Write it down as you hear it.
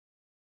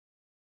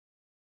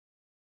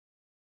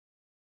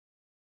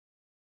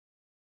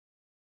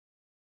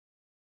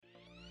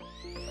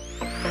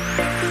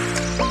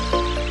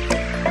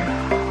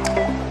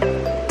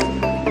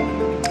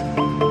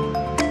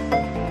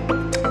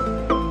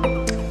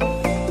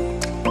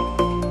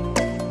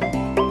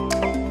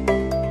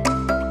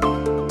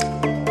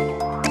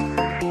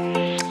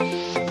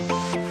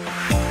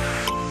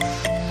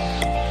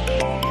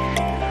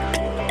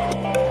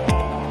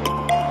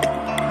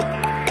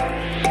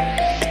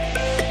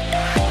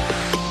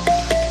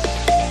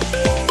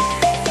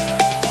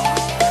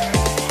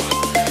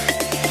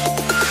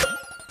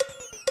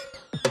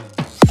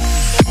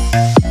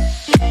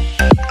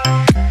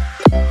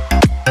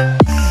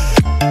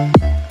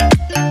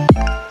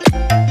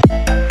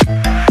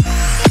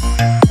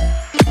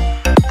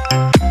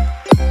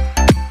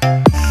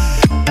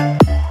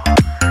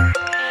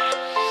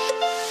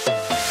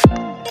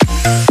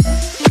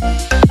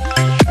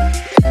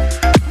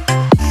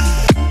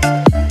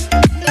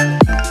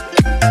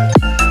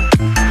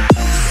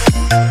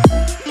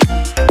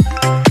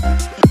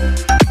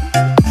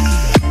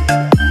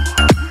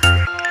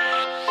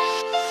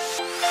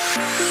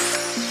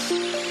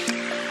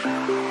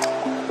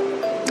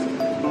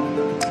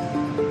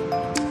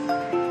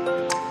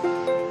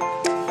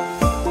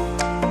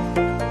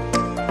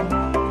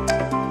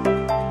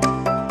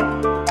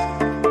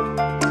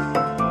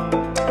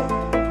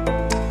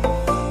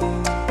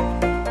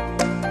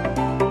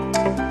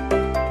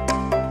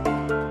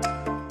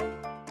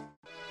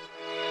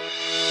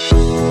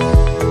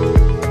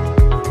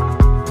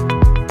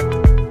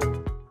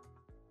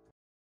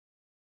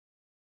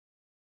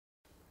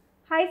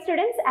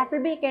students, Apple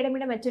Bay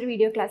Academy മറ്റൊരു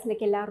video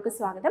ക്ലാസ്സിലേക്ക് എല്ലാവർക്കും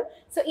സ്വാഗതം.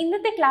 സോ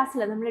ഇന്നത്തെ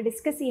ക്ലാസ്സിൽ നമ്മൾ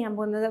ഡിസ്കസ് ചെയ്യാൻ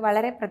പോകുന്നത്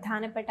വളരെ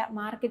പ്രധാനപ്പെട്ട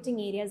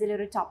മാർക്കറ്റിംഗ് ഏരിയാസിലെ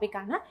ഒരു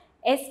ടോപ്പിക്കാണ്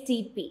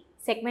STP,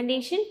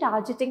 Segmentation,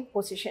 Targeting,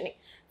 Positioning.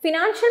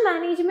 Financial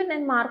management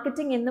and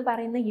marketing എന്ന്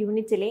പറയുന്ന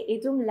യൂണിറ്റിലെ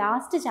ഏറ്റവും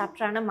ലാസ്റ്റ്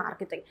ചാപ്റ്ററാണ്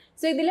മാർക്കറ്റിംഗ്.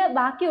 സോ ഇതിൽ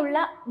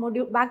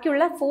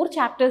ബാക്കിയുള്ള 4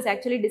 ചാപ്റ്റേഴ്സ്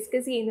ആക്ച്വലി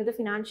ഡിസ്കസ് ചെയ്യുന്നത്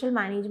ഫിനാൻഷ്യൽ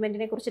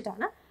മാനേജ്മെന്റിനെ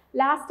കുറിച്ചിട്ടാണ്.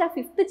 ലാസ്റ്റ്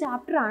 5th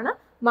ചാപ്റ്ററാണ്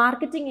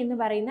മാർക്കറ്റിംഗ് എന്ന്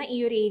പറയുന്ന ഈ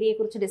ഒരു ഏരിയയെ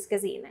കുറിച്ച്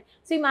ഡിസ്കസ് ചെയ്യുന്നത്.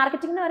 സോ ഈ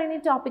മാർക്കറ്റിംഗ് എന്ന്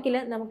പറയുന്ന ടോപ്പിക്കിൽ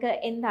നമുക്ക്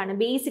എന്താണ്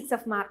basics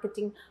of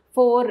marketing,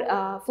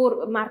 four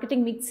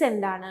marketing mix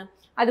എന്താണ്,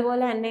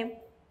 അതുപോലെ തന്നെ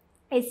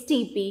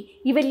STP,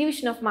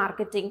 ഇവല്യൂഷൻ ഓഫ്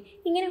മാർക്കറ്റിംഗ്,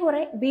 ഇങ്ങനെ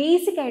കുറേ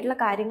ബേസിക് ആയിട്ടുള്ള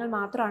കാര്യങ്ങൾ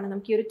മാത്രമാണ്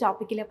നമുക്ക് ഈ ഒരു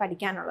ടോപ്പിക്കിൽ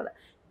പഠിക്കാനുള്ളത്.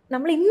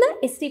 നമ്മൾ ഇന്ന്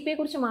STPയെ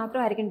കുറിച്ച്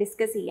മാത്രമായിരിക്കും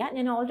ഡിസ്കസ് ചെയ്യുക.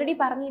 ഞാൻ ഓൾറെഡി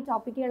പറഞ്ഞ ഈ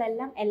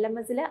ടോപ്പിക്കുകളെല്ലാം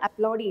LMSൽ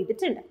അപ്ലോഡ്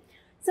ചെയ്തിട്ടുണ്ട്.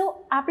 So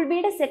apple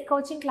ബേയുടെ set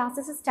coaching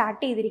classes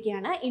start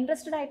ചെയ്തിരിക്കുകയാണ്.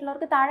 ഇൻട്രസ്റ്റഡ്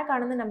ആയിട്ടുള്ളവർക്ക് താഴെ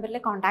കാണുന്ന നമ്പറിൽ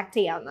കോൺടാക്ട്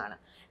ചെയ്യാവുന്നതാണ്.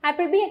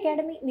 ആപ്പിൾ ബേ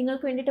അക്കാഡമി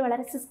നിങ്ങൾക്ക് വേണ്ടിയിട്ട്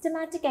വളരെ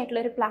സിസ്റ്റമാറ്റിക് ആയിട്ടുള്ള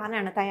ഒരു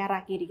പ്ലാനാണ്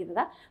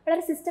തയ്യാറാക്കിയിരിക്കുന്നത്.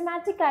 വളരെ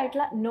സിസ്റ്റമാറ്റിക്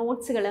ആയിട്ടുള്ള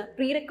നോട്ട്സുകൾ,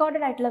 പ്രീ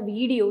റെക്കോർഡഡ് ആയിട്ടുള്ള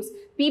വീഡിയോസ്,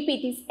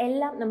 PPTs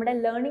എല്ലാം നമ്മുടെ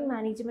ലേണിംഗ്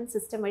മാനേജ്മെൻറ്റ്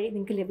സിസ്റ്റം വഴി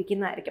നിങ്ങൾക്ക്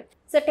ലഭിക്കുന്നതായിരിക്കും.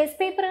 സോ ടെസ്റ്റ്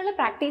പേപ്പറുകൾ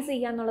പ്രാക്ടീസ്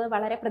ചെയ്യുക എന്നുള്ളത്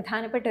വളരെ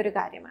പ്രധാനപ്പെട്ട ഒരു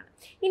കാര്യമാണ്.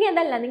 ഇനി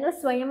അതല്ല, നിങ്ങൾ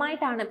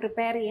സ്വയമായിട്ടാണ്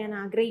പ്രിപ്പയർ ചെയ്യാൻ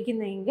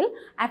ആഗ്രഹിക്കുന്നതെങ്കിൽ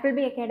ആപ്പിൾ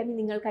ബേ അക്കാഡമി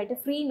നിങ്ങൾക്കായിട്ട്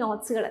ഫ്രീ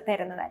നോട്ട്സുകൾ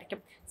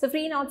തരുന്നതായിരിക്കും. സോ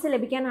ഫ്രീ നോട്ട്സ്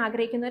ലഭിക്കാൻ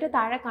ആഗ്രഹിക്കുന്നവർ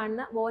താഴെ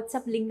കാണുന്ന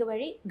വാട്സപ്പ് ലിങ്ക്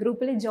വഴി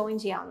ഗ്രൂപ്പിൽ ജോയിൻ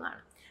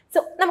ചെയ്യാവുന്നതാണ്. സോ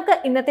നമുക്ക്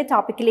ഇന്നത്തെ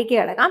ടോപ്പിക്കിലേക്ക്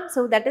കിടക്കാം.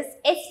 So that is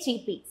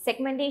STP,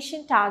 Segmentation,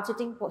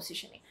 Targeting,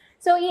 Positioning.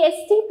 So ഈ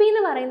STP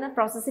എന്ന് പറയുന്ന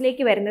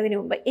പ്രോസസ്സിലേക്ക് വരുന്നതിന്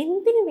മുമ്പ്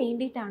എന്തിനു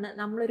വേണ്ടിയിട്ടാണ്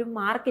നമ്മളൊരു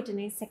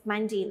മാർക്കറ്റിനെ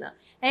സെഗ്മെൻറ്റ് ചെയ്യുന്നത്?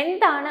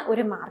 എന്താണ്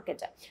ഒരു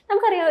മാർക്കറ്റ്?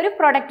 നമുക്കറിയാം, ഒരു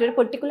പ്രൊഡക്റ്റ്, ഒരു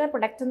പെർട്ടിക്കുലർ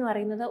പ്രൊഡക്റ്റ് എന്ന്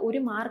പറയുന്നത് ഒരു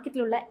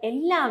മാർക്കറ്റിലുള്ള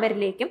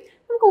എല്ലാവരിലേക്കും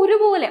നമുക്ക്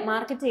ഒരുപോലെ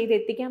മാർക്കറ്റ് ചെയ്ത്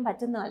എത്തിക്കാൻ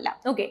പറ്റുന്നതല്ല.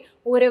 ഓക്കെ,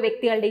 ഓരോ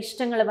വ്യക്തികളുടെ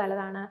ഇഷ്ടങ്ങൾ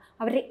പലതാണ്,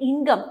 അവരുടെ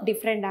ഇൻകം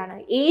ഡിഫറെൻ്റ് ആണ്,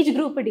 ഏജ്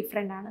ഗ്രൂപ്പ്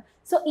ഡിഫറെൻ്റ് ആണ്.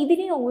 സോ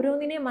ഇതിനെ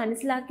ഓരോന്നിനെ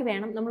മനസ്സിലാക്കി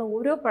വേണം നമ്മൾ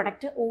ഓരോ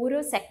പ്രൊഡക്റ്റ് ഓരോ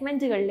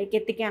സെഗ്മെൻറ്റുകളിലേക്ക്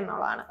എത്തിക്കാൻ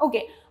എന്നുള്ളതാണ്.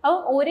 ഓക്കെ, അപ്പോൾ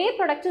ഒരേ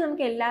പ്രൊഡക്റ്റ്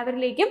നമുക്ക്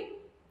എല്ലാവരിലേക്കും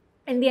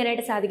എന്ത്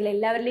ചെയ്യാനായിട്ട് സാധിക്കില്ല,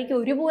 എല്ലാവരിലേക്കും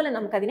ഒരുപോലെ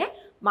നമുക്കതിനെ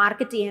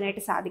മാർക്കറ്റ്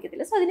ചെയ്യാനായിട്ട്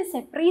സാധിക്കത്തില്ല. സോ അതിന്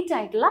സെപ്പറേറ്റ്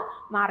ആയിട്ടുള്ള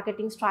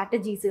മാർക്കറ്റിംഗ്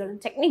സ്ട്രാറ്റജീസുകളും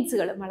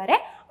ടെക്നിക്സുകളും വളരെ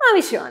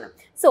ആവശ്യമാണ്.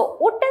 So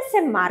what is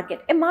A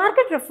market? A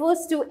market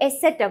refers to a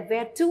setup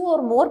where 2 or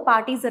more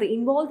parties are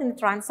involved in the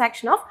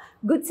transaction of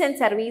goods and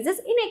services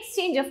in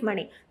exchange of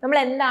money. നമ്മൾ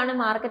എന്താണ്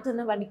market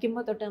എന്ന്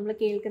പഠിക്കുമ്പോൾ തൊട്ട് നമ്മൾ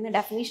കേൾക്കുന്ന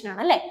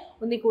ഡെഫിനേഷനാണ് അല്ലേ.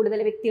 ഒന്നിൽ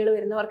കൂടുതൽ വ്യക്തികൾ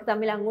വരുന്നവർക്ക്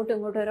തമ്മിൽ അങ്ങോട്ടും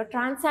ഇങ്ങോട്ടും ഓരോ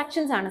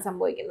ട്രാൻസാക്ഷൻസ് ആണ്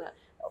സംഭവിക്കുന്നത്.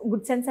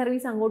 ഗുഡ്സ് ആൻഡ്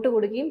സർവീസ് അങ്ങോട്ട്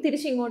കൊടുക്കുകയും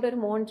തിരിച്ചിങ്ങോട്ട് ഒരു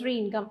മോണിറ്ററി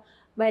ഇൻകം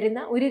വരുന്ന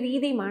ഒരു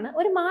രീതിയുമാണ്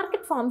ഒരു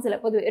മാർക്കറ്റ് ഫോംസിൽ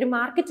പൊതുവെ, ഒരു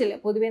മാർക്കറ്റിൽ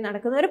പൊതുവെ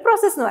നടക്കുന്ന ഒരു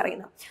പ്രോസസ്സ് എന്ന്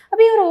പറയുന്നത്.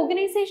 അപ്പോൾ ഈ ഒരു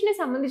ഓർഗനൈസേഷനെ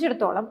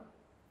സംബന്ധിച്ചിടത്തോളം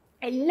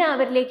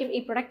എല്ലാവരിലേക്കും ഈ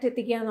പ്രൊഡക്റ്റ്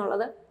എത്തിക്കുക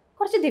എന്നുള്ളത്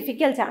കുറച്ച്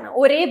ഡിഫിക്കൽട്ടാണ്.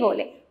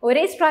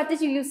 ഒരേ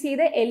സ്ട്രാറ്റജി യൂസ്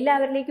ചെയ്ത്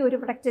എല്ലാവരിലേക്കും ഒരു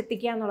പ്രൊഡക്റ്റ്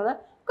എത്തിക്കുക എന്നുള്ളത്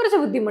കുറച്ച്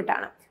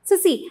ബുദ്ധിമുട്ടാണ്. So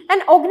see, an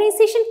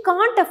organization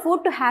can't afford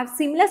to have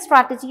similar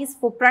strategies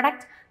for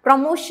product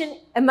promotion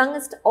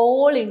amongst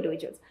all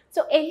individuals.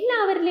 So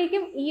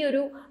എല്ലാവരിലേക്കും ഈ ഒരു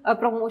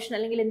പ്രൊമോഷൻ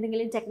അല്ലെങ്കിൽ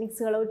എന്തെങ്കിലും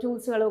ടെക്നിക്സുകളോ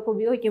ടൂൾസുകളോ ഒക്കെ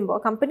ഉപയോഗിക്കുമ്പോൾ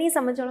കമ്പനിയെ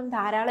സംബന്ധിച്ചോളം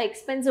ധാരാളം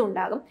എക്സ്പെൻസ്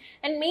ഉണ്ടാകും.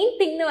 ആൻഡ് മെയിൻ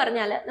തിങ് എന്ന്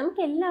പറഞ്ഞാൽ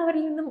നമുക്ക്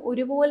എല്ലാവരിൽ നിന്നും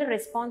ഒരുപോലെ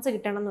റെസ്പോൺസ്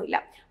കിട്ടണമെന്നില്ല.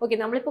 ഓക്കെ,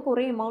 നമ്മളിപ്പോൾ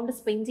കുറേ എമൗണ്ട്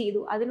സ്പെൻഡ്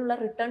ചെയ്തു, അതിനുള്ള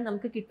റിട്ടേൺ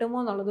നമുക്ക്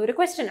കിട്ടുമോ എന്നുള്ളത് ഒരു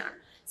ക്വസ്റ്റ്യൻ ആണ്.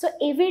 സോ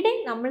എവിടെ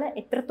നമ്മൾ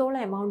എത്രത്തോളം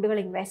എമൗണ്ടുകൾ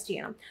ഇൻവെസ്റ്റ്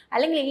ചെയ്യണം,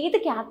 അല്ലെങ്കിൽ ഏത്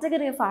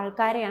കാറ്റഗറി ഓഫ്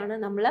ആൾക്കാരെയാണ്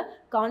നമ്മൾ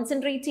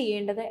കോൺസെൻട്രേറ്റ്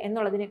ചെയ്യേണ്ടത്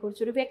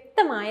എന്നുള്ളതിനെക്കുറിച്ചൊരു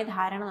വ്യക്തമായ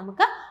ധാരണ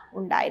നമുക്ക്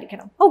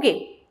ഉണ്ടായിരിക്കണം. ഓക്കെ,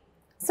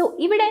 സോ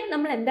ഇവിടെ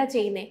നമ്മൾ എന്താ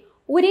ചെയ്യുന്നത്?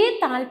 ഒരേ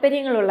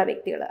താല്പര്യങ്ങളുള്ള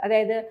വ്യക്തികൾ,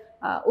 അതായത്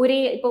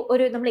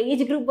നമ്മൾ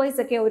ഏജ് ഗ്രൂപ്പ് വൈസ്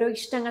ഒക്കെ ഓരോ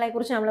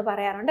ഇഷ്ടങ്ങളെക്കുറിച്ച് നമ്മൾ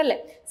പറയാറുണ്ടല്ലേ.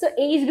 സോ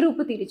ഏജ്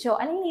ഗ്രൂപ്പ് തിരിച്ചോ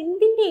അല്ലെങ്കിൽ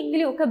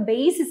എന്തിൻ്റെയെങ്കിലും ഒക്കെ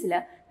ബേസിസിൽ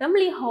നമ്മൾ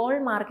ഈ ഹോൾ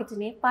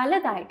മാർക്കറ്റിനെ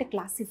പലതായിട്ട്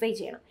ക്ലാസിഫൈ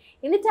ചെയ്യണം.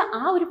 എന്നിട്ട്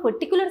ആ ഒരു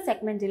പെർട്ടിക്കുലർ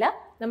സെഗ്മെൻറ്റിൽ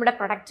നമ്മുടെ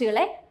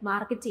പ്രൊഡക്റ്റുകളെ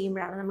മാർക്കറ്റ്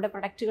ചെയ്യുമ്പോഴാണ്, നമ്മുടെ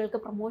പ്രൊഡക്റ്റുകൾക്ക്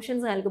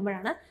പ്രൊമോഷൻസ്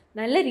നൽകുമ്പോഴാണ്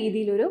നല്ല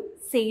രീതിയിലൊരു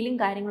സെയിലും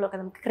കാര്യങ്ങളൊക്കെ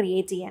നമുക്ക്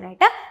ക്രിയേറ്റ്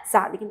ചെയ്യാനായിട്ട്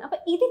സാധിക്കുന്നത്. അപ്പോൾ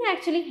ഇതിന്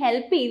ആക്ച്വലി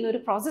ഹെൽപ്പ് ചെയ്യുന്ന ഒരു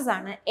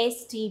പ്രോസസ്സാണ്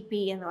STP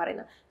എന്ന്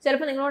പറയുന്നത്.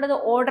 ചിലപ്പോൾ നിങ്ങളോടത്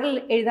ഓർഡറിൽ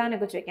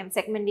എഴുതാനൊക്കെ ചോദിക്കാം.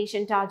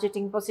 Segmentation,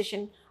 targeting,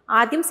 position.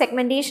 ആദ്യം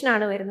സെഗ്മെൻറ്റേഷൻ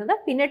ആണ് വരുന്നത്,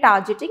 പിന്നെ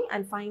targeting,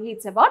 and finally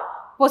it's about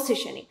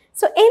positioning.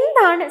 So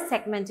എന്താണ്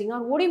സെഗ്മെൻറ്റിംഗ്,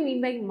 or what you mean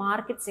by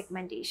market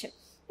segmentation?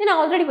 ഞാൻ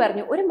ഓൾറെഡി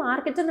പറഞ്ഞു, ഒരു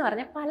മാർക്കറ്റ് എന്ന്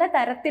പറഞ്ഞാൽ പല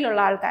തരത്തിലുള്ള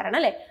ആൾക്കാരാണ്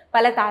അല്ലേ,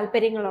 പല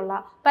താല്പര്യങ്ങളുള്ള,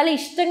 പല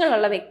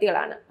ഇഷ്ടങ്ങളുള്ള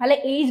വ്യക്തികളാണ്, പല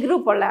ഏജ്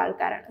ഗ്രൂപ്പ് ഉള്ള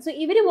ആൾക്കാരാണ്. സോ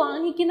ഇവർ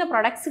വാങ്ങിക്കുന്ന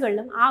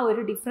പ്രൊഡക്ട്സുകളിലും ആ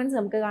ഒരു ഡിഫറൻസ്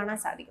നമുക്ക് കാണാൻ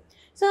സാധിക്കും.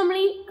 സോ നമ്മൾ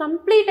ഈ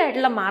കംപ്ലീറ്റ്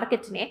ആയിട്ടുള്ള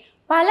മാർക്കറ്റിനെ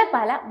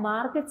പല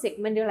മാർക്കറ്റ്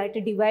സെഗ്മെൻറ്റുകളായിട്ട്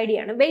ഡിവൈഡ്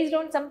ചെയ്യണം, based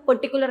on some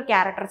particular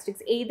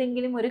characteristics.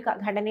 ഏതെങ്കിലും ഒരു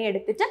ഘടനയെ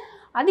എടുത്തിട്ട്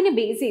അതിനെ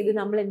ബേസ് ചെയ്ത്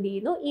നമ്മൾ എന്ത്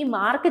ചെയ്യുന്നു, ഈ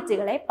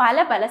മാർക്കറ്റുകളെ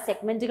പല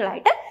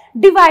സെഗ്മെൻറ്റുകളായിട്ട്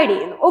ഡിവൈഡ്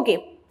ചെയ്യുന്നു. ഓക്കെ,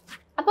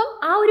 അപ്പം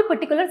ആ ഒരു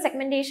പെർട്ടിക്കുലർ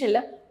സെഗ്മെൻറ്റേഷനിൽ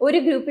ഒരു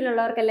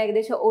ഗ്രൂപ്പിലുള്ളവർക്കെല്ലാം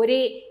ഏകദേശം ഒരേ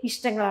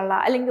ഇഷ്ടങ്ങളുള്ള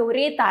അല്ലെങ്കിൽ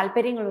ഒരേ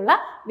താല്പര്യങ്ങളുള്ള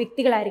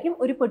വ്യക്തികളായിരിക്കും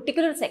ഒരു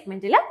പെർട്ടിക്കുലർ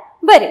സെഗ്മെൻറ്റിൽ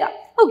വരിക.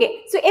 Okay,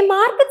 so A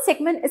market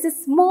segment is A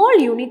small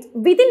unit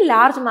within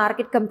large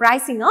market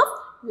comprising of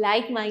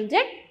like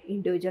minded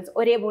individuals.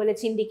 ഒരേപോലെ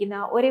ചിന്തിക്കുന്ന,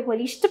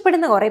 ഒരേപോലെ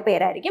ഇഷ്ടപ്പെടുന്ന കുറേ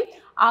പേരായിരിക്കും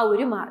ആ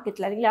ഒരു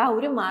മാർക്കറ്റിൽ അല്ലെങ്കിൽ ആ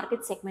ഒരു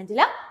മാർക്കറ്റ്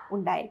സെഗ്മെൻറ്റിൽ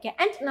ഉണ്ടായിരിക്കുക.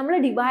 ആൻഡ് നമ്മൾ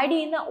ഡിവൈഡ്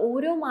ചെയ്യുന്ന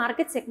ഓരോ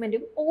മാർക്കറ്റ്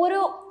സെഗ്മെൻറ്റും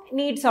ഓരോ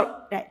നീഡ്സ്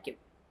ആയിരിക്കും.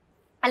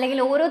 അല്ലെങ്കിൽ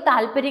ഓരോ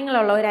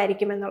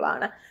താല്പര്യങ്ങളുള്ളവരായിരിക്കും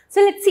എന്നുള്ളതാണ്. So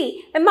let's see,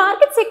 a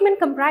market segment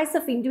comprised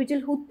of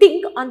individuals who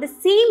think on the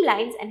same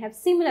lines and have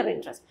similar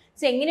interests.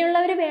 So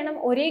എങ്ങനെയുള്ളവർ വേണം?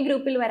 ഒരേ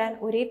ഗ്രൂപ്പിൽ വരാൻ,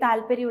 ഒരേ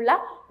താല്പര്യമുള്ള,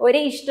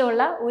 ഒരേ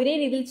ഇഷ്ടമുള്ള, ഒരേ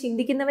രീതിയിൽ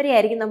ചിന്തിക്കുന്നവരെ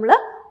ആയിരിക്കും നമ്മൾ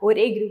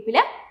ഒരേ ഗ്രൂപ്പിൽ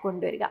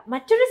കൊണ്ടുവരിക.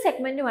 മറ്റൊരു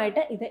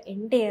സെഗ്മെന്റുമായിട്ട് ഇത്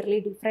എൻറ്റയർലി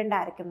ഡിഫറെൻ്റ്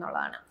ആയിരിക്കും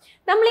എന്നുള്ളതാണ്.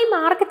 നമ്മൾ ഈ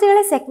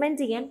മാർക്കറ്റുകളെ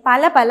സെഗ്മെന്റ് ചെയ്യാൻ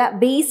പല പല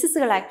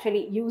ബേസിസുകൾ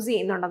ആക്ച്വലി യൂസ്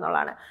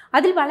ചെയ്യുന്നുണ്ടെന്നുള്ളതാണ്.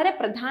 അതിൽ വളരെ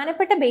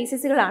പ്രധാനപ്പെട്ട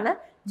ബേസിസുകളാണ്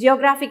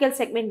geographical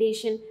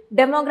segmentation,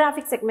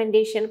 demographic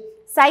segmentation,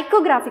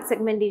 psychographic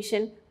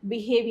segmentation,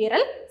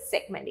 behavioral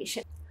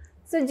segmentation.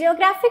 So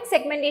geographic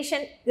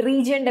segmentation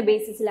region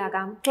basis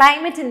lagam,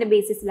 climate in the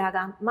basis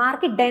lagam,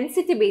 market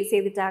density base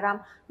editagam,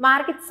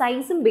 market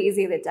size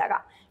base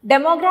editagam.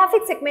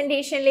 Demographic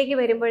segmentation like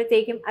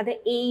varumbothekum adu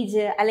age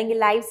allengi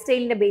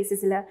lifestyle inde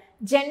basis la,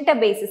 gender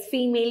basis,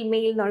 female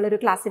male nolloru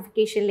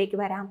classification like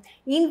varam,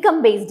 income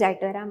based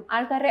aayittu varam,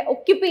 aalkare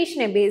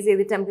occupation base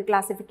edittu namukku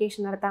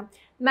classification nadatham,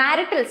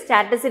 marital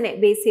status ne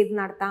base edu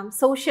nadatham,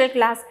 social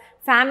class,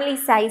 family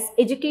size,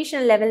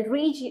 education level,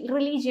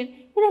 religion,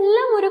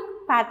 ഇതെല്ലാം ഒരു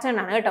pattern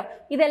ആണ് കേട്ടോ.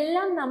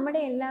 ഇതെല്ലാം നമ്മുടെ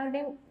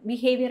എല്ലാവരുടെയും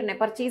ബിഹേവിയറിനെ,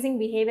 purchasing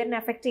ബിഹേവിയറിനെ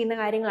affect ചെയ്യുന്ന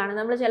കാര്യങ്ങളാണ്.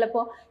 നമ്മൾ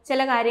ചിലപ്പോൾ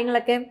ചില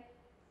കാര്യങ്ങളൊക്കെ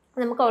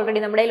നമുക്ക് ഓൾറെഡി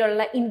നമ്മുടെ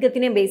കയ്യിലുള്ള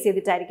ഇൻകത്തിനെ ബേസ്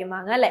ചെയ്തിട്ടായിരിക്കും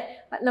വാങ്ങുക, അല്ലേ?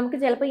 നമുക്ക്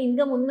ചിലപ്പോൾ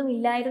ഇൻകം ഒന്നും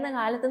ഇല്ലായിരുന്ന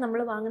കാലത്ത് നമ്മൾ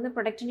വാങ്ങുന്ന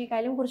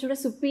പ്രൊഡക്റ്റിനേക്കാളും കുറച്ചുകൂടെ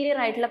സുപ്പീരിയർ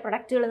ആയിട്ടുള്ള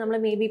പ്രൊഡക്റ്റുകൾ നമ്മൾ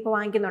മേ ബി ഇപ്പോൾ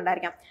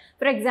വാങ്ങിക്കുന്നുണ്ടായിരിക്കാം.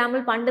 ഫോർ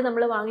എക്സാമ്പിൾ, പണ്ട്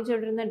നമ്മൾ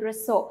വാങ്ങിച്ചുകൊണ്ടിരുന്ന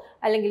ഡ്രസ്സോ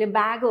അല്ലെങ്കിൽ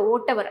ബാഗോ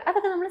വോട്ടെവർ,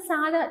 അതൊക്കെ നമ്മൾ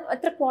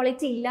അത്ര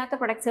ക്വാളിറ്റി ഇല്ലാത്ത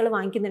പ്രൊഡക്ട്സുകൾ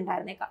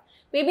വാങ്ങിക്കുന്നുണ്ടായിരുന്നേക്കാം.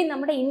 മേ ബി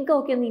നമ്മുടെ ഇൻകം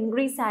ഒക്കെ ഒന്ന്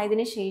ഇൻക്രീസ്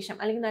ആയതിനു ശേഷം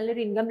അല്ലെങ്കിൽ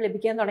നല്ലൊരു ഇൻകം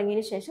ലഭിക്കാൻ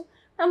തുടങ്ങിയതിന് ശേഷം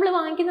നമ്മൾ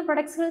വാങ്ങിക്കുന്ന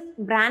പ്രൊഡക്ട്സുകൾ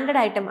ബ്രാൻഡഡ്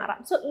ആയിട്ട് മാറാം.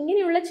 സോ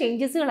ഇങ്ങനെയുള്ള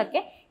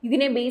ചേഞ്ചസുകളൊക്കെ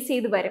ഇതിനെ ബേസ്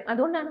ചെയ്ത് വരും.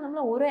 അതുകൊണ്ടാണ്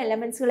നമ്മൾ ഓരോ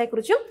എലമെൻസുകളെ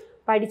കുറിച്ചും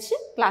പഠിച്ച്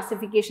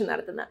ക്ലാസിഫിക്കേഷൻ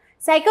നടത്തുന്നത്.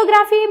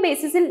 സൈക്കോഗ്രാഫി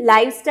ബേസിസിൽ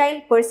life style,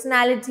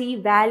 personality,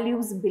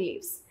 values,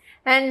 beliefs.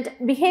 And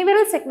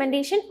behavioural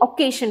segmentation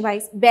occasion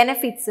vice,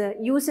 benefits,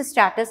 user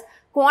status,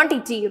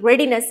 quantity,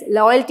 readiness,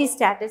 loyalty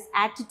status,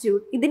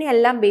 attitude,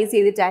 ഇതിനെല്ലാം ബേസ്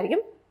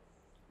ചെയ്തിട്ടായിരിക്കും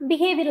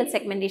ബിഹേവിയറൽ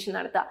സെഗ്മെന്റേഷൻ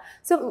നടത്തുക.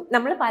 സോ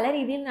നമ്മൾ പല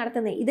രീതിയിൽ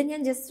നടത്തുന്നത്, ഇത്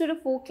ഞാൻ ജസ്റ്റ് ഒരു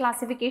 4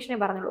 ക്ലാസിഫിക്കേഷനെ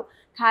പറഞ്ഞുള്ളൂ.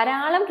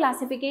 ധാരാളം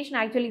ക്ലാസിഫിക്കേഷൻ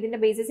ആക്ച്വലി ഇതിൻ്റെ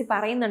ബേസിസിൽ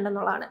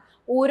പറയുന്നുണ്ടെന്നുള്ളതാണ്.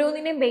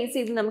 ഓരോന്നിനെയും ബേസ്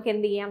ചെയ്ത് നമുക്ക്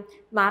എന്ത് ചെയ്യാം?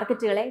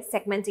 മാർക്കറ്റുകളെ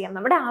സെഗ്മെന്റ് ചെയ്യാം.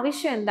 നമ്മുടെ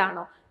ആവശ്യം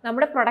എന്താണോ,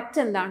 നമ്മുടെ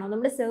പ്രൊഡക്റ്റ് എന്താണോ,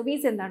 നമ്മുടെ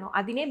സർവീസ് എന്താണോ,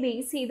 അതിനെ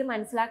ബേസ് ചെയ്ത്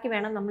മനസ്സിലാക്കി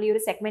വേണം നമ്മൾ ഈ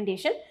ഒരു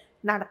സെഗ്മെന്റേഷൻ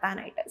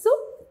നടത്താനായിട്ട്. സോ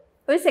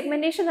ഒരു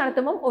സെഗ്മെന്റേഷൻ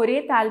നടത്തുമ്പം ഒരേ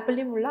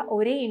താല്പര്യമുള്ള,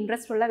 ഒരേ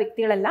ഇൻട്രസ്റ്റ് ഉള്ള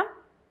വ്യക്തികളെല്ലാം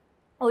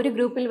ഒരു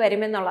ഗ്രൂപ്പിൽ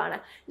വരുമെന്നുള്ളതാണ്.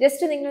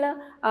 ജസ്റ്റ്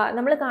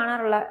നമ്മൾ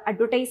കാണാറുള്ള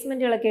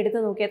അഡ്വർടൈസ്മെൻറ്റുകളൊക്കെ എടുത്ത്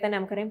നോക്കിയാൽ തന്നെ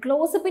നമുക്കറിയാം,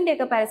 ക്ലോസപ്പിൻ്റെ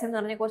ഒക്കെ പരസ്യം എന്ന്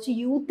പറഞ്ഞാൽ കുറച്ച്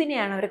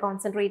യൂത്തിനെയാണ് അവർ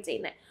കോൺസെൻട്രേറ്റ്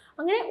ചെയ്യുന്നത്.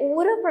 അങ്ങനെ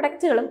ഓരോ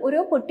പ്രൊഡക്റ്റുകളും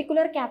ഓരോ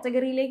പെർട്ടിക്കുലർ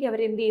കാറ്റഗറിയിലേക്ക് അവർ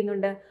എന്ത്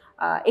ചെയ്യുന്നുണ്ട്,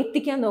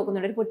 എത്തിക്കാൻ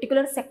നോക്കുന്നുണ്ട്, ഒരു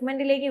പെർട്ടിക്കുലർ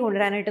സെഗ്മെൻറ്റിലേക്ക്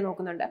കൊണ്ടുവരാനായിട്ട്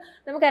നോക്കുന്നുണ്ട്.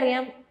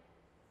 നമുക്കറിയാം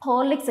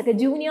ഹോർലിക്സ് ഒക്കെ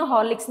ജൂനിയർ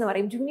ഹോർലിക്സ് എന്ന്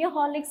പറയും. ജൂനിയർ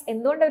ഹോർലിക്സ്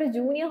എന്തുകൊണ്ട് ഒരു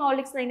ജൂനിയർ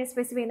ഹോർലിക്സ് അതിനെ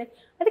സ്പെസിഫൈ ചെയ്യുന്നത്?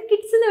 അത്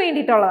കിഡ്സിന്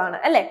വേണ്ടിയിട്ടുള്ളതാണ്,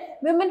 അല്ലേ?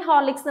 വിമൻ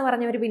ഹോർലിക്സ് എന്ന്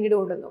പറഞ്ഞവർ പിന്നീട്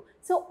കൊണ്ടുവന്നു.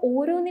 സോ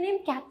ഓരോന്നിനെയും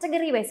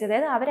കാറ്റഗറി വൈസ്,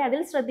 അതായത്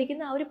അവരതിൽ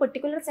ശ്രദ്ധിക്കുന്ന ആ ഒരു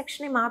പെർട്ടിക്കുലർ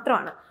സെക്ഷനെ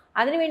മാത്രമാണ്,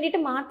 അതിന്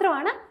വേണ്ടിയിട്ട്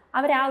മാത്രമാണ്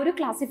അവർ ആ ഒരു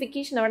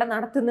ക്ലാസിഫിക്കേഷൻ അവിടെ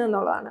നടത്തുന്നത്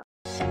എന്നുള്ളതാണ്.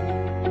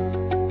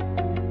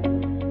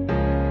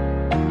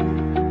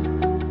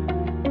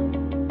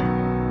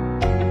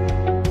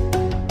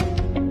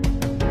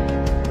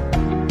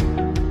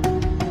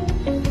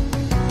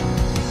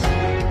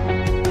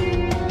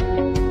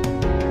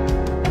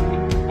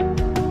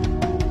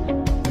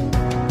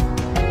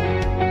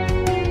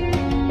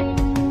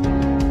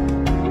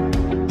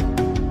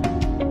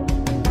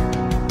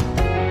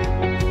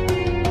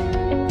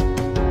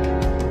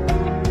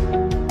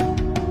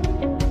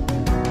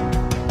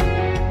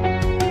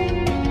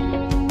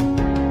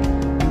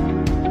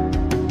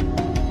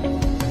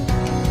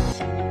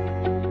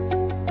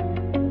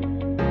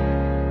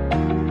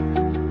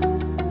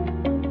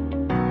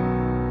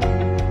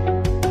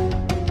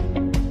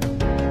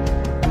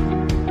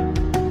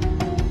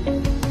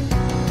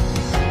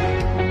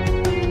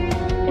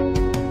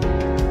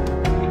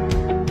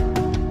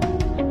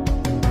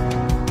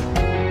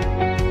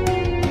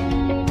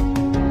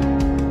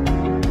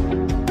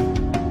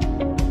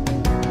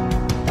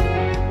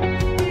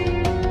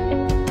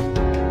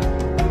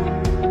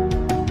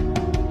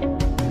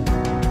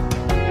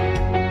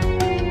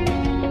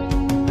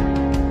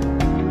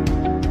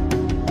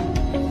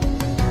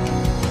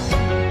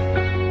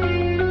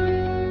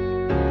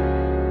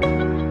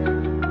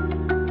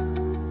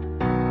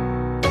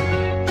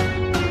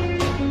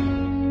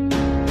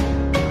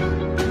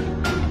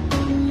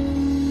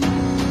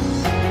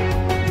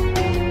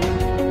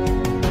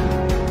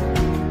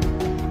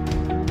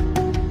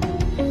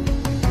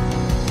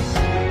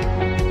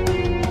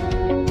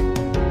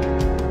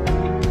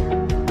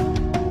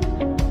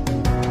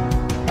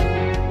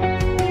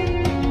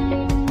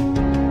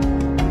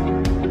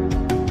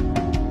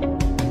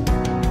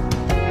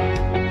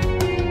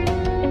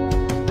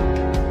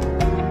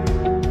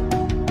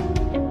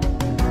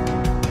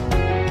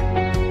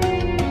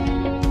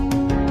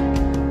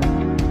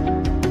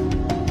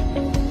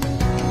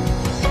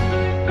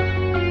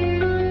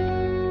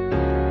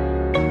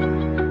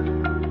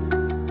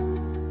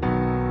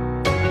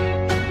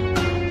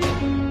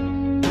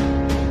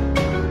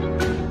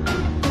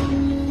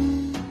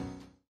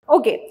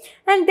 Okay,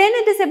 and then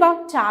it is about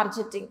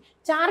targeting.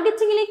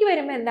 ടാർഗറ്റിങ്ങിലേക്ക്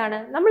വരുമ്പോൾ എന്താണ്,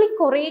 നമ്മൾ ഈ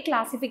കുറേ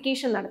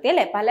ക്ലാസിഫിക്കേഷൻ നടത്തി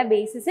അല്ലേ, പല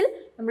ബേസിസിൽ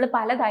നമ്മൾ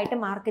പലതായിട്ട്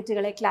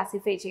മാർക്കറ്റുകളെ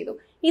ക്ലാസിഫൈ ചെയ്തു.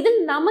 ഇതിൽ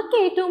നമുക്ക്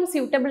ഏറ്റവും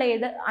സ്യൂട്ടബിൾ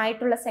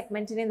ആയിട്ടുള്ള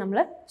സെഗ്മെന്റിനെ നമ്മൾ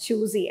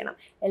ചൂസ് ചെയ്യണം.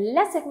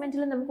 എല്ലാ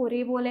സെഗ്മെന്റിലും നമുക്ക്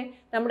ഒരേപോലെ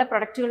നമ്മുടെ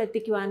പ്രൊഡക്റ്റുകൾ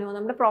എത്തിക്കുവാനോ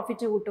നമ്മുടെ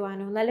പ്രോഫിറ്റ്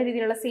കൂട്ടുവാനോ നല്ല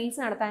രീതിയിലുള്ള സെയിൽസ്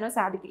നടത്താനോ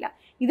സാധിക്കില്ല.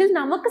 ഇതിൽ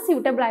നമുക്ക്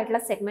സ്യൂട്ടബിൾ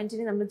ആയിട്ടുള്ള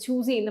സെഗ്മെന്റിനെ നമ്മൾ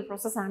ചൂസ് ചെയ്യുന്ന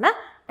പ്രോസസ്സാണ്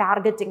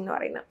ടാർഗറ്റിംഗ് എന്ന്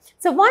പറയുന്നത്.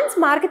 So once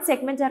market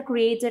segments are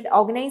created,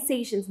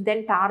 organisations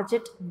then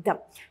target them.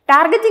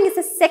 Targeting is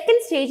a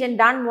second stage and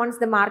done once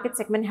the market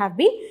segment have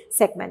been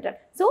segmented.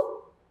 So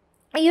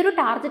ഈ ഒരു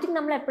ടാർഗറ്റിംഗ്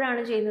നമ്മൾ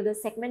എപ്പോഴാണ് ചെയ്യുന്നത്,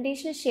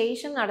 സെഗ്മെന്റേഷന്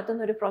ശേഷം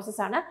നടത്തുന്ന ഒരു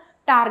പ്രോസസ്സാണ്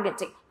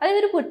ടാർഗറ്റിംഗ്. അതായത്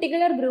ഒരു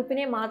പെർട്ടിക്കുലർ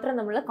ഗ്രൂപ്പിനെ മാത്രം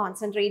നമ്മൾ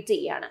കോൺസെൻട്രേറ്റ്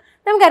ചെയ്യുകയാണ്.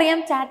 നമുക്കറിയാം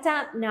ടാറ്റ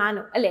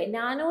നാനോ അല്ലേ,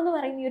 നാനോ എന്ന്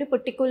പറയുന്ന ഈ ഒരു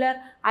പെർട്ടിക്കുലർ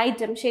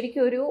ഐറ്റം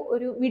ശരിക്കും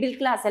ഒരു മിഡിൽ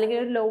ക്ലാസ് അല്ലെങ്കിൽ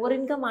ഒരു ലോവർ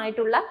ഇൻകം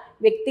ആയിട്ടുള്ള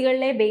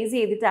വ്യക്തികളെ ബേസ്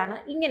ചെയ്തിട്ടാണ്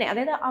ഇങ്ങനെ,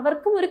 അതായത്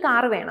അവർക്കും ഒരു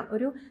കാർ വേണം,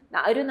 ഒരു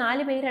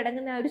 4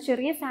 പേരടങ്ങുന്ന ഒരു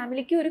ചെറിയ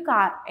ഫാമിലിക്ക് ഒരു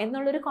കാർ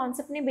എന്നുള്ളൊരു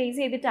കോൺസെപ്റ്റിനെ ബേസ്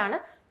ചെയ്തിട്ടാണ്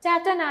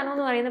ടാറ്റ നാനോ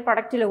എന്ന് പറയുന്ന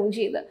പ്രൊഡക്റ്റ് ലോഞ്ച്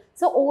ചെയ്തത്.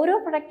 സോ ഓരോ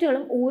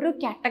പ്രൊഡക്റ്റുകളും ഓരോ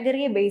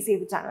കാറ്റഗറിയെ ബേസ്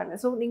ചെയ്തിട്ടാണ് വരുന്നത്.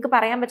 സോ നിങ്ങൾക്ക്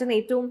പറയാൻ പറ്റുന്ന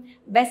ഏറ്റവും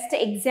ബെസ്റ്റ്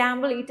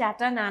എക്സാമ്പിൾ ഈ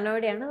ടാറ്റ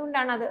നാനോയുടെയാണ്,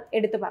 അതുകൊണ്ടാണ് അത്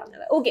എടുത്ത്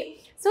പറഞ്ഞത്. ഓക്കെ,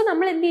 സോ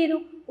നമ്മൾ എന്ത് ചെയ്തു,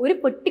 ഒരു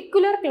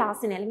പെർട്ടിക്കുലർ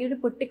ക്ലാസ്സിനെ അല്ലെങ്കിൽ ഒരു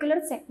പെർട്ടിക്കുലർ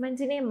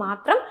സെഗ്മെന്റിനെ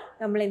മാത്രം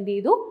നമ്മൾ എന്ത്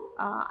ചെയ്തു,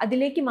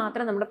 അതിലേക്ക്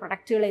മാത്രം നമ്മുടെ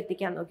പ്രൊഡക്റ്റുകളെ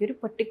എത്തിക്കാൻ നോക്കി. ഒരു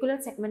പെർട്ടിക്കുലർ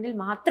സെഗ്മെന്റിൽ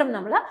മാത്രം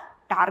നമ്മൾ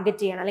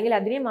ടാർഗറ്റ് ചെയ്യണം, അല്ലെങ്കിൽ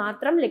അതിനെ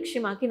മാത്രം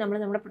ലക്ഷ്യമാക്കി നമ്മൾ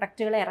നമ്മുടെ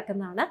പ്രൊഡക്റ്റുകളെ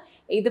ഇറക്കുന്നതാണ്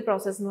ഏത്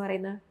പ്രോസസ്സ് എന്ന്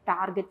പറയുന്നത്,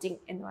 ടാർഗറ്റിംഗ്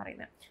എന്ന്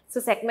പറയുന്നത്. സോ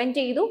സെഗ്മെന്റ്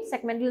ചെയ്തു,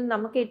 സെഗ്മെന്റിൽ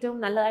നമുക്ക് ഏറ്റവും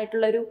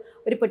നല്ലതായിട്ടുള്ള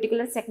ഒരു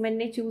പെർട്ടിക്കുലർ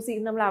സെഗ്മെന്റിനെ ചൂസ്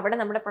ചെയ്ത് നമ്മൾ അവിടെ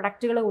നമ്മുടെ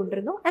പ്രൊഡക്റ്റുകൾ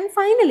കൊണ്ടുവരുന്നു. And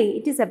finally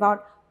it is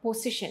about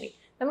positioning.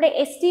 നമ്മുടെ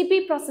STP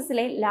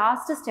പ്രോസസ്സിലെ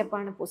ലാസ്റ്റ്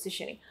സ്റ്റെപ്പാണ്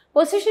പൊസിഷനിങ്.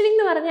 പൊസിഷനിങ്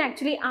എന്ന് പറഞ്ഞാൽ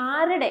ആക്ച്വലി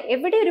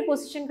എവിടെ ഒരു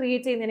പൊസിഷൻ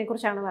ക്രിയേറ്റ് ചെയ്യുന്നതിനെ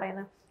കുറിച്ചാണ്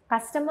പറയുന്നത്.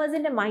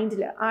 കസ്റ്റമേഴ്സിൻ്റെ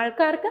മൈൻഡിൽ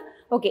ആൾക്കാർക്ക്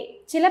ഓക്കെ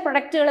ചില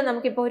പ്രൊഡക്റ്റുകൾ,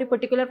 നമുക്കിപ്പോൾ ഒരു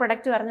പെർട്ടിക്കുലർ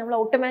പ്രൊഡക്റ്റ് പറഞ്ഞാൽ നമ്മൾ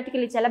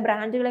ഓട്ടോമാറ്റിക്കലി ചില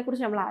ബ്രാൻഡുകളെ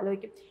കുറിച്ച് നമ്മൾ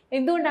ആലോചിക്കും.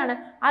 എന്തുകൊണ്ടാണ്,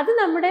 അത്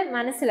നമ്മുടെ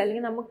മനസ്സിൽ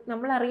അല്ലെങ്കിൽ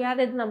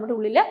നമ്മളറിയാതെ ഇത് നമ്മുടെ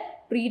ഉള്ളിൽ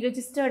പ്രീ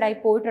രജിസ്റ്റേർഡ് ആയി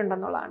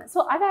പോയിട്ടുണ്ടെന്നുള്ളതാണ്. സോ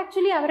അത്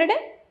ആക്ച്വലി അവരുടെ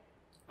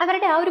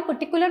ആ ഒരു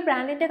പെർട്ടിക്കുലർ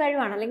ബ്രാൻഡിൻ്റെ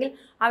കഴിവാണ്, അല്ലെങ്കിൽ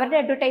അവരുടെ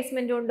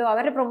അഡ്വർടൈസ്മെൻറ്റ് കൊണ്ടോ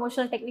അവരുടെ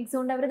പ്രൊമോഷണൽ ടെക്നിക്സ്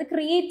കൊണ്ടോ അവരത്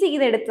ക്രിയേറ്റ്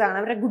ചെയ്തെടുത്തതാണ്,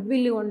 അവരുടെ ഗുഡ്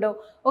വില്ല് കൊണ്ടോ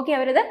ഒക്കെ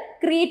അവരത്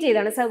ക്രിയേറ്റ്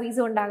ചെയ്തതാണ്. സർവീസ്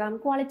കൊണ്ടാകാം,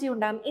 ക്വാളിറ്റി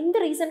ഉണ്ടാകാം, എന്ത്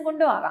റീസൺ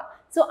കൊണ്ടോ ആകാം.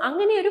 സോ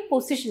അങ്ങനെ ഒരു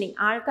പൊസിഷനിങ്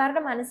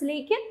ആൾക്കാരുടെ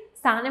മനസ്സിലേക്ക്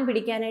സ്ഥാനം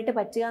പിടിക്കാനായിട്ട്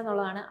പറ്റുക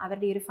എന്നുള്ളതാണ്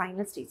അവരുടെ ഈ ഒരു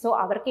ഫൈനൽ സ്റ്റേജ്. സോ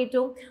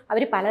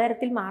അവർ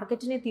പലതരത്തിൽ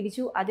മാർക്കറ്റിനെ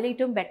തിരിച്ചു,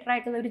 അതിലേറ്റവും ബെറ്റർ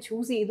ആയിട്ടുള്ള ഒരു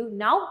ചൂസ് ചെയ്തു.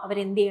 നൗ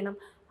അവരെന്ത് ചെയ്യണം,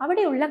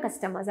 അവിടെയുള്ള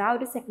കസ്റ്റമേഴ്സ്, ആ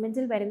ഒരു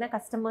സെഗ്മെന്റിൽ വരുന്ന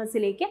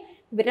കസ്റ്റമേഴ്സിലേക്ക്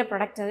ഇവരുടെ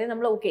പ്രൊഡക്റ്റ്, അതായത്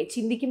നമ്മൾ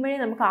ചിന്തിക്കുമ്പോഴേ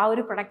നമുക്ക് ആ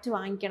ഒരു പ്രൊഡക്റ്റ്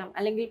വാങ്ങിക്കണം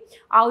അല്ലെങ്കിൽ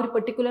ആ ഒരു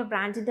പെർട്ടിക്കുലർ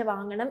ബ്രാൻഡിൻ്റെ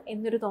വാങ്ങണം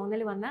എന്നൊരു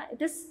തോന്നൽ വന്നാൽ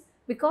it is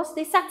because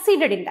they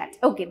succeeded in that.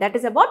 Okay, that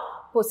is about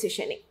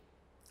positioning.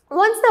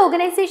 Once the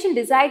organization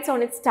decides on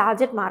its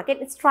target market,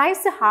 it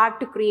strives hard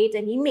to create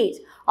an image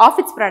of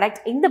its product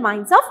in the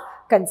minds of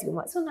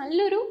consumers. So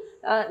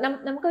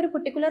നമുക്കൊരു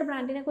particular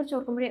ബ്രാൻഡിനെ കുറിച്ച്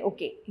ഓർക്കുമ്പോഴേ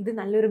okay ഇത്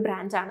നല്ലൊരു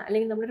ബ്രാൻഡാണ്,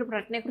 അല്ലെങ്കിൽ നമ്മളൊരു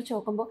പ്രൊഡക്റ്റിനെ കുറിച്ച്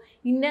നോക്കുമ്പോൾ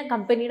ഇന്ന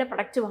കമ്പനിയുടെ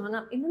പ്രൊഡക്റ്റ്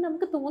വാങ്ങാം എന്ന്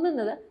നമുക്ക്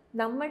തോന്നുന്നത്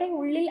നമ്മുടെ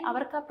ഉള്ളിൽ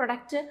അവർക്ക് ആ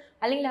പ്രൊഡക്റ്റ്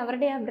അല്ലെങ്കിൽ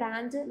അവരുടെ ആ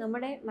ബ്രാൻഡ്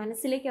നമ്മുടെ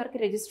മനസ്സിലേക്ക്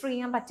അവർക്ക് രജിസ്റ്റർ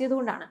ചെയ്യാൻ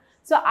പറ്റിയതുകൊണ്ടാണ്.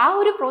 സോ ആ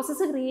ഒരു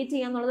പ്രോസസ്സ് ക്രിയേറ്റ്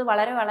ചെയ്യുക എന്നുള്ളത്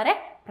വളരെ വളരെ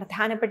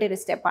പ്രധാനപ്പെട്ട ഒരു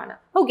സ്റ്റെപ്പാണ്.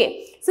 Okay,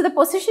 so the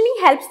positioning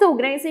helps the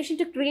organisation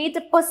to create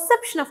A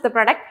perception of the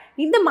product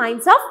in the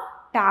minds of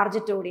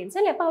target audience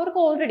അല്ലേ. അപ്പോൾ അവർക്ക്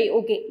ഓൾറെഡി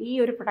ഓക്കെ ഈ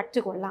ഒരു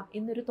പ്രൊഡക്റ്റ് കൊള്ളാം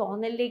എന്നൊരു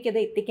തോന്നലിലേക്ക് അത്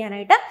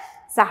എത്തിക്കാനായിട്ട്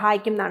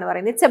സഹായിക്കും എന്നാണ്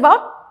പറയുന്നത്. It's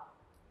about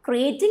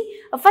creating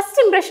A first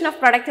impression of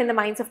product in the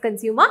minds of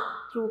consumer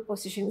through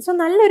positioning. So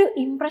നല്ലൊരു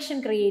ഇംപ്രഷൻ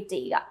ക്രിയേറ്റ്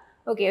ചെയ്യുക.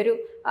 ഓക്കെ,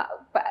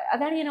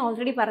 അതാണ് ഞാൻ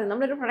ഓൾറെഡി പറഞ്ഞത്.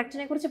 നമ്മളൊരു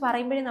പ്രൊഡക്റ്റിനെ കുറിച്ച്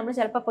പറയുമ്പോഴേ നമ്മൾ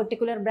ചിലപ്പോൾ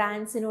പെർട്ടിക്കുലർ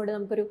ബ്രാൻഡ്സിനോട്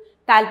നമുക്കൊരു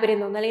താല്പര്യം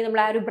തോന്നും, അല്ലെങ്കിൽ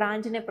നമ്മൾ ആ ഒരു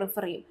ബ്രാൻഡിനെ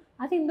പ്രിഫർ ചെയ്യും.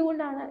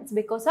 അതെന്തുകൊണ്ടാണ്? It's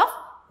because of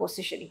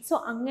positioning. So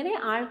അങ്ങനെ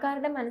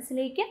ആൾക്കാരുടെ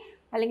മനസ്സിലേക്ക്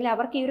അല്ലെങ്കിൽ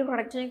അവർക്ക് ഈ ഒരു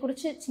പ്രൊഡക്റ്റിനെ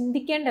കുറിച്ച്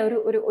ചിന്തിക്കേണ്ട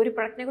ഒരു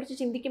പ്രൊഡക്റ്റിനെ കുറിച്ച്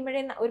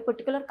ചിന്തിക്കുമ്പോഴേ ഒരു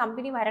പെർട്ടിക്കുലർ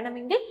കമ്പനി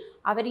വരണമെങ്കിൽ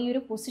അവർ ഈ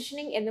ഒരു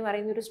പൊസിഷനിങ് എന്ന്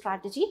പറയുന്ന ഒരു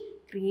സ്ട്രാറ്റജി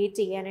ക്രിയേറ്റ്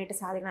ചെയ്യാനായിട്ട്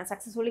സാധിക്കണം.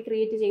 സക്സസ്ഫുള്ളി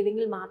ക്രിയേറ്റ്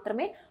ചെയ്തെങ്കിൽ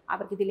മാത്രമേ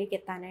അവർക്ക് ഇതിലേക്ക്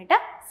എത്താനായിട്ട്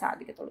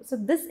സാധിക്കത്തുള്ളൂ. So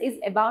this is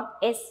about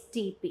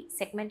STP,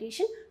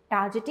 segmentation,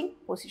 targeting,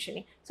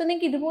 positioning. So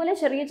നിങ്ങൾക്ക് ഇതുപോലെ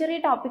ചെറിയ ചെറിയ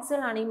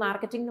ടോപ്പിക്സുകളാണ് ഈ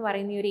മാർക്കറ്റിംഗ് എന്ന്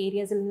പറയുന്ന ഈ ഒരു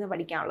ഏരിയസിൽ നിന്ന്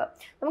പഠിക്കാനുള്ളത്.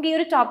 നമുക്ക് ഈ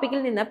ഒരു ടോപ്പിക്കിൽ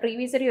നിന്ന്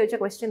പ്രീവിയസ് ഇയർ ചോദിച്ച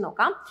ക്വസ്റ്റ്യൻ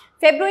നോക്കാം.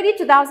 ഫെബ്രുവരി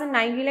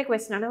 2019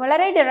 ക്വസ്റ്റ്യൻ ആണ്,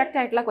 വളരെ ഡയറക്റ്റ്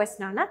ആയിട്ടുള്ള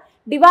ക്വസ്റ്റ്യൻ ആണ്.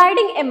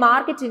 Dividing A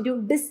market into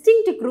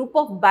distinct group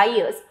of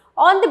buyers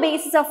on the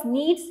basis of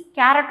needs,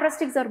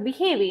 characteristics or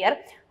behavior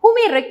who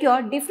may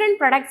require different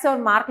products or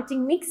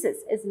marketing mixes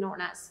is known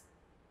as.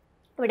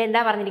 ഇവിടെ എന്താ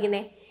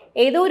പറഞ്ഞിരിക്കുന്നത്?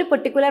 ഏതോ ഒരു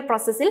പെർട്ടിക്കുലർ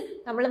പ്രോസസ്സിൽ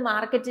നമ്മൾ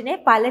മാർക്കറ്റിനെ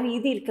പല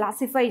രീതിയിൽ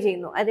ക്ലാസിഫൈ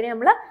ചെയ്യുന്നു, അതിനെ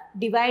നമ്മൾ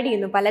ഡിവൈഡ്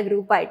ചെയ്യുന്നു പല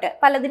ഗ്രൂപ്പായിട്ട്.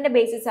 പലതിൻ്റെ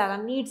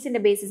ബേസിസിലാകാം,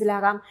 നീഡ്സിൻ്റെ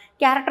ബേസിസിലാകാം,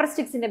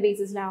 ക്യാരക്ടറിസ്റ്റിക്സിൻ്റെ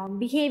ബേസിസിലാകാം,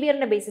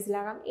 ബിഹേവിയറിൻ്റെ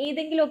ബേസിസിലാകാം,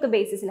 ഏതെങ്കിലുമൊക്കെ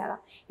ബേസിസിലാകാം.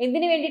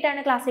 എന്തിനു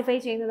വേണ്ടിയിട്ടാണ് ക്ലാസിഫൈ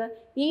ചെയ്യുന്നത്?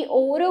 ഈ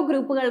ഓരോ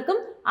ഗ്രൂപ്പുകൾക്കും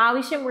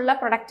ആവശ്യമുള്ള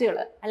പ്രൊഡക്റ്റുകൾ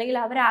അല്ലെങ്കിൽ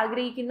അവർ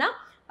ആഗ്രഹിക്കുന്ന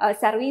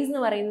സർവീസ്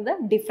എന്ന് പറയുന്നത്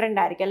ഡിഫറെൻ്റ്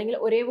ആയിരിക്കും, അല്ലെങ്കിൽ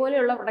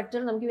ഒരേപോലെയുള്ള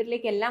പ്രൊഡക്റ്റുകൾ നമുക്ക്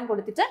ഇവരിലേക്ക് എല്ലാം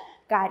കൊടുത്തിട്ട്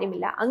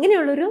കാര്യമില്ല.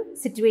 അങ്ങനെയുള്ളൊരു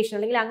സിറ്റുവേഷൻ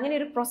അല്ലെങ്കിൽ അങ്ങനെ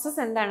ഒരു പ്രോസസ്സ്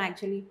എന്താണ്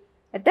actually?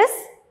 It is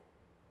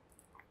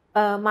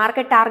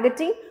market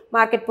targeting,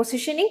 market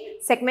positioning,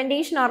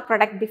 segmentation or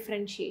product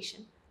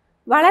differentiation.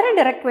 വളരെ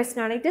ഡയറക്റ്റ് ക്വസ്റ്റൻ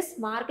ആണ്. It is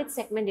market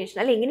segmentation.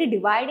 അല്ലെ, ഇങ്ങനെ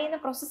ഡിവൈഡ് ചെയ്യുന്ന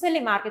പ്രോസസ്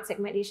അല്ലേ മാർക്കറ്റ്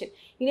സെഗ്മെന്റേഷൻ.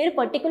 ഇനി ഒരു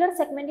പെർട്ടിക്കുലർ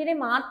സെഗ്മെന്റിനെ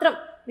മാത്രം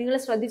നിങ്ങൾ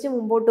ശ്രദ്ധിച്ച്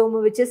മുമ്പോട്ട്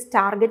പോകുമ്പോൾ വിച്ച് ഇസ്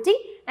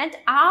ടാർഗറ്റിംഗ്. ആൻഡ്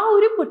ആ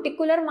ഒരു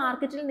പെർട്ടിക്കുലർ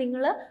മാർക്കറ്റിൽ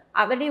നിങ്ങൾ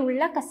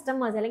അവിടെയുള്ള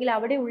കസ്റ്റമേഴ്സ് അല്ലെങ്കിൽ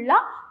അവിടെയുള്ള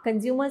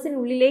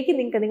കൺസ്യൂമേഴ്സിനുള്ളിലേക്ക്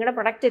നിങ്ങൾക്ക് നിങ്ങളുടെ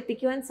പ്രൊഡക്റ്റ്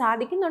എത്തിക്കുവാൻ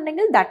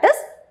സാധിക്കുന്നുണ്ടെങ്കിൽ that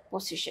is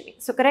positioning.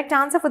 So correct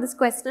answer for this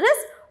question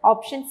is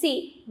option C,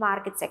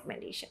 market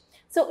segmentation.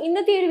 So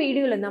ഇന്നത്തെ ഒരു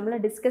വീഡിയോയിൽ നമ്മൾ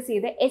ഡിസ്കസ്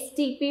ചെയ്ത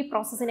STP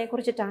പ്രോസസ്സിനെ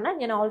കുറിച്ചിട്ടാണ്.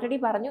 ഞാൻ ഓൾറെഡി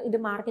പറഞ്ഞു, ഇത്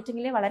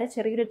മാർക്കറ്റിംഗിലെ വളരെ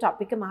ചെറിയൊരു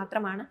ടോപ്പിക്ക്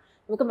മാത്രമാണ്.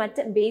 നമുക്ക്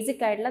മറ്റ്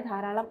ബേസിക് ആയിട്ടുള്ള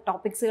ധാരാളം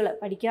ടോപ്പിക്സുകൾ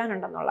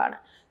പഠിക്കാനുണ്ടെന്നുള്ളതാണ്.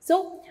 So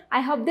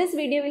I hope this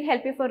video will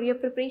help you for your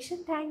preparation.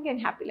 Thank you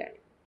and happy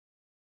learning.